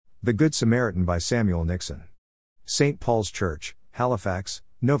The Good Samaritan by Samuel Nixon. St. Paul's Church, Halifax,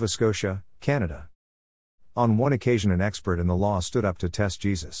 Nova Scotia, Canada. On one occasion an expert in the law stood up to test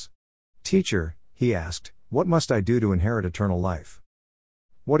Jesus. "Teacher," he asked, "what must I do to inherit eternal life?"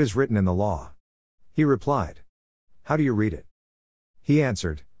 "What is written in the law?" he replied. "How do you read it?" He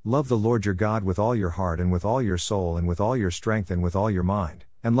answered, "Love the Lord your God with all your heart and with all your soul and with all your strength and with all your mind,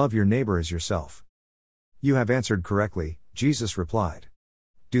 and love your neighbor as yourself." "You have answered correctly," Jesus replied.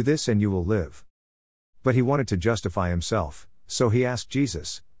 "Do this and you will live." But he wanted to justify himself, so he asked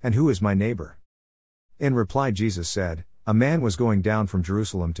Jesus, "And who is my neighbor?" In reply Jesus said, "A man was going down from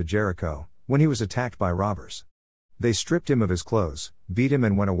Jerusalem to Jericho, when he was attacked by robbers. They stripped him of his clothes, beat him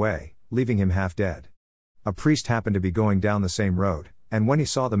and went away, leaving him half dead. A priest happened to be going down the same road, and when he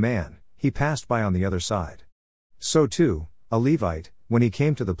saw the man, he passed by on the other side. So too, a Levite, when he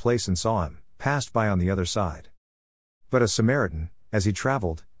came to the place and saw him, passed by on the other side. But a Samaritan, as he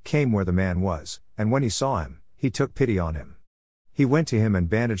traveled, came where the man was, and when he saw him, he took pity on him. He went to him and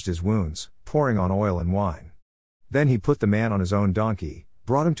bandaged his wounds, pouring on oil and wine. Then he put the man on his own donkey,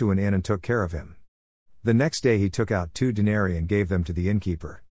 brought him to an inn and took care of him. The next day he took out 2 denarii and gave them to the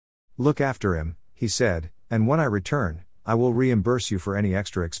innkeeper. 'Look after him,' he said, 'and when I return, I will reimburse you for any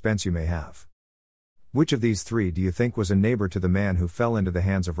extra expense you may have.' Which of these 3 do you think was a neighbor to the man who fell into the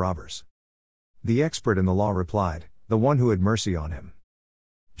hands of robbers?" The expert in the law replied, "The one who had mercy on him."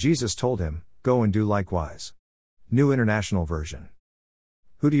 Jesus told him, "Go and do likewise." New International Version.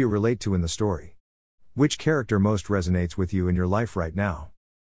 Who do you relate to in the story? Which character most resonates with you in your life right now?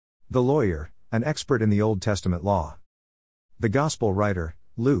 The lawyer, an expert in the Old Testament law. The Gospel writer,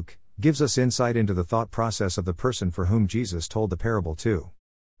 Luke, gives us insight into the thought process of the person for whom Jesus told the parable to.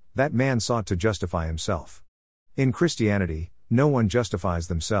 That man sought to justify himself. In Christianity, no one justifies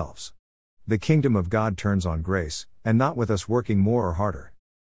themselves. The kingdom of God turns on grace, and not with us working more or harder.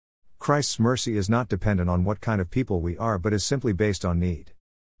 Christ's mercy is not dependent on what kind of people we are but is simply based on need.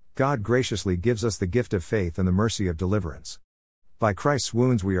 God graciously gives us the gift of faith and the mercy of deliverance. By Christ's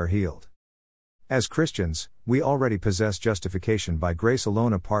wounds we are healed. As Christians, we already possess justification by grace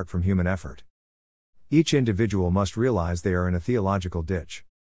alone apart from human effort. Each individual must realize they are in a theological ditch.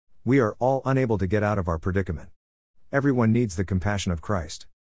 We are all unable to get out of our predicament. Everyone needs the compassion of Christ.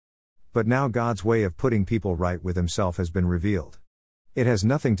 But now God's way of putting people right with Himself has been revealed. It has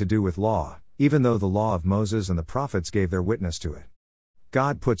nothing to do with law, even though the law of Moses and the prophets gave their witness to it.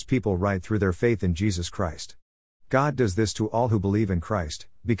 God puts people right through their faith in Jesus Christ. God does this to all who believe in Christ,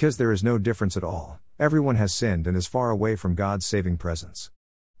 because there is no difference at all. Everyone has sinned and is far away from God's saving presence.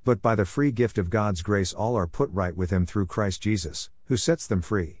 But by the free gift of God's grace all are put right with Him through Christ Jesus, who sets them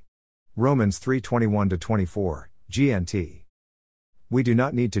free. Romans 3:21-24, GNT. We do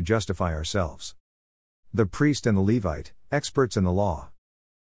not need to justify ourselves. The priest and the Levite, experts in the law.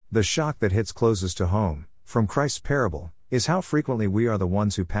 The shock that hits closest to home, from Christ's parable, is how frequently we are the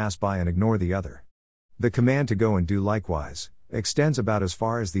ones who pass by and ignore the other. The command to go and do likewise extends about as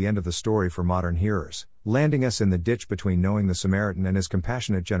far as the end of the story for modern hearers, landing us in the ditch between knowing the Samaritan and his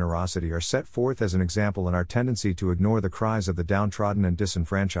compassionate generosity are set forth as an example in our tendency to ignore the cries of the downtrodden and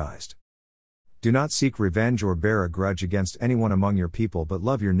disenfranchised. Do not seek revenge or bear a grudge against anyone among your people, but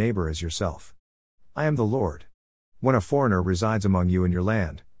love your neighbor as yourself. I am the Lord. When a foreigner resides among you in your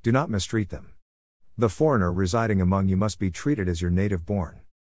land, do not mistreat them. The foreigner residing among you must be treated as your native born.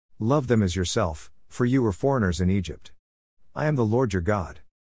 Love them as yourself, for you were foreigners in Egypt. I am the Lord your God.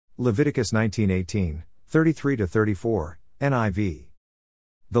 Leviticus 19:18, 33-34, NIV.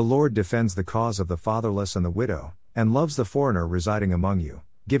 The Lord defends the cause of the fatherless and the widow, and loves the foreigner residing among you,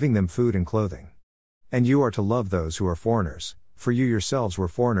 giving them food and clothing. And you are to love those who are foreigners, for you yourselves were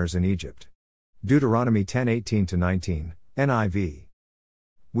foreigners in Egypt. Deuteronomy 10:18-19, NIV.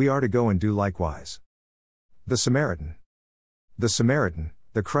 We are to go and do likewise. The Samaritan. The Samaritan,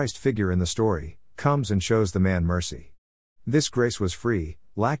 the Christ figure in the story, comes and shows the man mercy. This grace was free,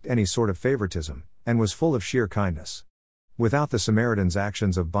 lacked any sort of favoritism, and was full of sheer kindness. Without the Samaritan's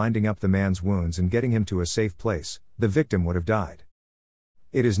actions of binding up the man's wounds and getting him to a safe place, the victim would have died.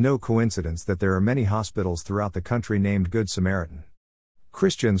 It is no coincidence that there are many hospitals throughout the country named Good Samaritan.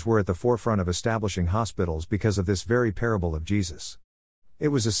 Christians were at the forefront of establishing hospitals because of this very parable of Jesus. It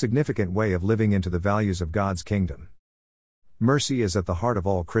was a significant way of living into the values of God's kingdom. Mercy is at the heart of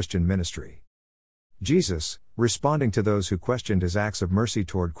all Christian ministry. Jesus, responding to those who questioned His acts of mercy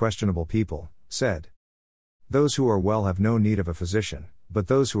toward questionable people, said, "Those who are well have no need of a physician, but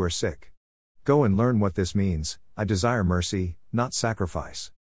those who are sick. Go and learn what this means. I desire mercy, not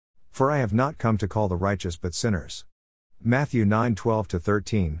sacrifice. For I have not come to call the righteous but sinners." Matthew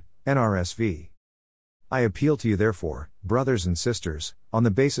 9:12-13, NRSV. I appeal to you therefore, brothers and sisters, on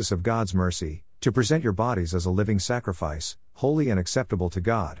the basis of God's mercy, to present your bodies as a living sacrifice, holy and acceptable to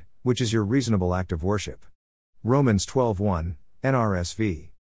God, which is your reasonable act of worship. Romans 12:1,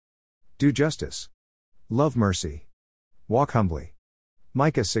 NRSV. Do justice. Love mercy. Walk humbly.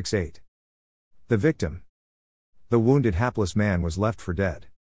 Micah 6:8. The victim. The wounded hapless man was left for dead.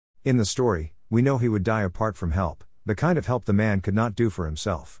 In the story, we know he would die apart from help, the kind of help the man could not do for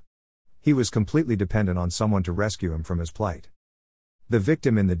himself. He was completely dependent on someone to rescue him from his plight. The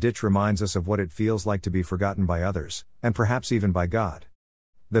victim in the ditch reminds us of what it feels like to be forgotten by others, and perhaps even by God.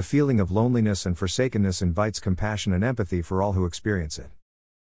 The feeling of loneliness and forsakenness invites compassion and empathy for all who experience it.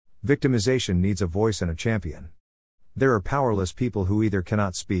 Victimization needs a voice and a champion. There are powerless people who either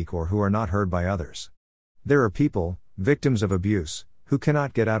cannot speak or who are not heard by others. There are people, victims of abuse, who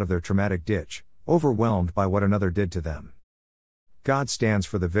cannot get out of their traumatic ditch, overwhelmed by what another did to them. God stands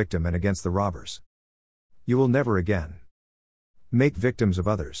for the victim and against the robbers. You will never again make victims of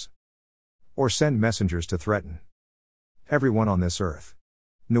others, or send messengers to threaten everyone on this earth.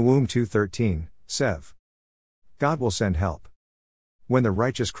 Nahum 2:13, Sev. God will send help. When the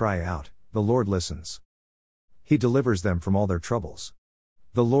righteous cry out, the Lord listens. He delivers them from all their troubles.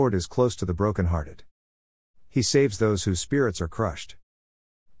 The Lord is close to the brokenhearted. He saves those whose spirits are crushed.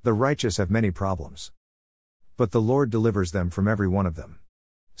 The righteous have many problems, but the Lord delivers them from every one of them.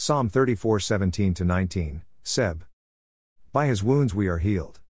 Psalm 34:17-19, Seb. By his wounds we are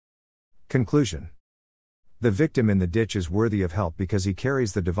healed. Conclusion. The victim in the ditch is worthy of help because he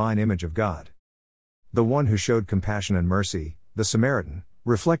carries the divine image of God. The one who showed compassion and mercy, the Samaritan,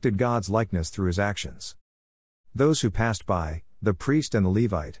 reflected God's likeness through his actions. Those who passed by, the priest and the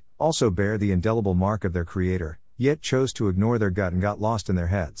Levite, also bear the indelible mark of their Creator, yet chose to ignore their gut and got lost in their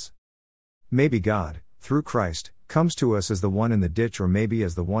heads. Maybe God, through Christ, comes to us as the one in the ditch, or maybe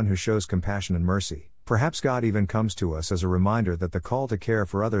as the one who shows compassion and mercy. Perhaps God even comes to us as a reminder that the call to care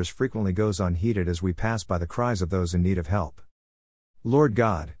for others frequently goes unheeded as we pass by the cries of those in need of help. Lord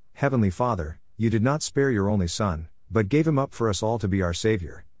God, Heavenly Father, you did not spare your only Son, but gave him up for us all to be our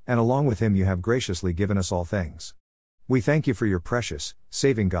Savior, and along with him you have graciously given us all things. We thank you for your precious,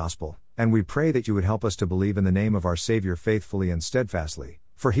 saving gospel, and we pray that you would help us to believe in the name of our Savior faithfully and steadfastly,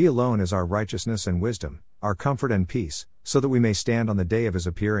 for he alone is our righteousness and wisdom, our comfort and peace, so that we may stand on the day of his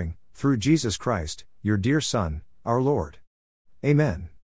appearing, through Jesus Christ, your dear Son, our Lord. Amen.